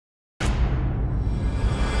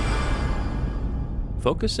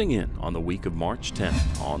Focusing in on the week of March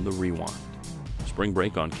 10th on the Rewind. Spring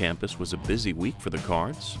break on campus was a busy week for the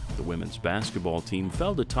Cards. The women's basketball team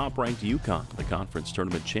fell to top-ranked UConn in the conference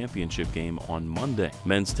tournament championship game on Monday.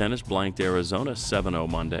 Men's tennis blanked Arizona 7-0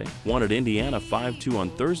 Monday, won at Indiana 5-2 on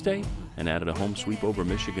Thursday, and added a home sweep over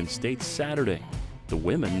Michigan State Saturday. The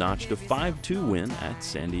women notched a 5-2 win at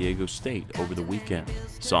San Diego State over the weekend.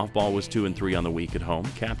 Softball was 2-3 on the week at home,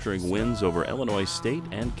 capturing wins over Illinois State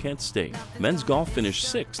and Kent State. Men's golf finished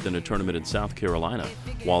 6th in a tournament in South Carolina,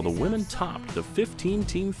 while the women topped the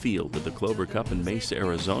 15-team field at the Clover Cup in Mesa,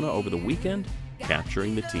 Arizona over the weekend,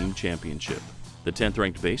 capturing the team championship. The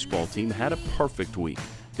 10th-ranked baseball team had a perfect week,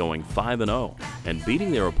 going 5-0 and beating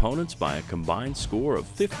their opponents by a combined score of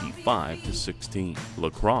 55-16.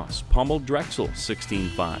 Lacrosse pummeled Drexel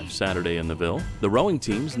 16-5 Saturday in the Ville. The rowing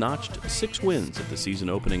teams notched 6 wins at the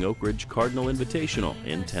season-opening Oak Ridge Cardinal Invitational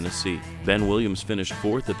in Tennessee. Ben Williams finished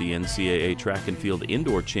 4th at the NCAA Track and Field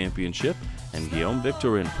Indoor Championship, and Guillaume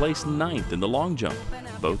Victorin placed 9th in the long jump,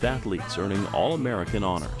 both athletes earning All-American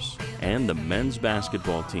honors. And the men's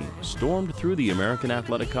basketball team stormed through the American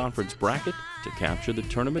Athletic Conference bracket to capture the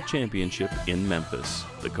tournament championship in Memphis.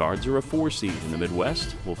 The Cards are a 4 seed in the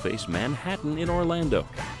Midwest, will face Manhattan in Orlando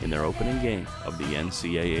in their opening game of the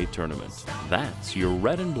NCAA tournament. That's your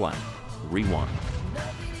Red and Black Rewind.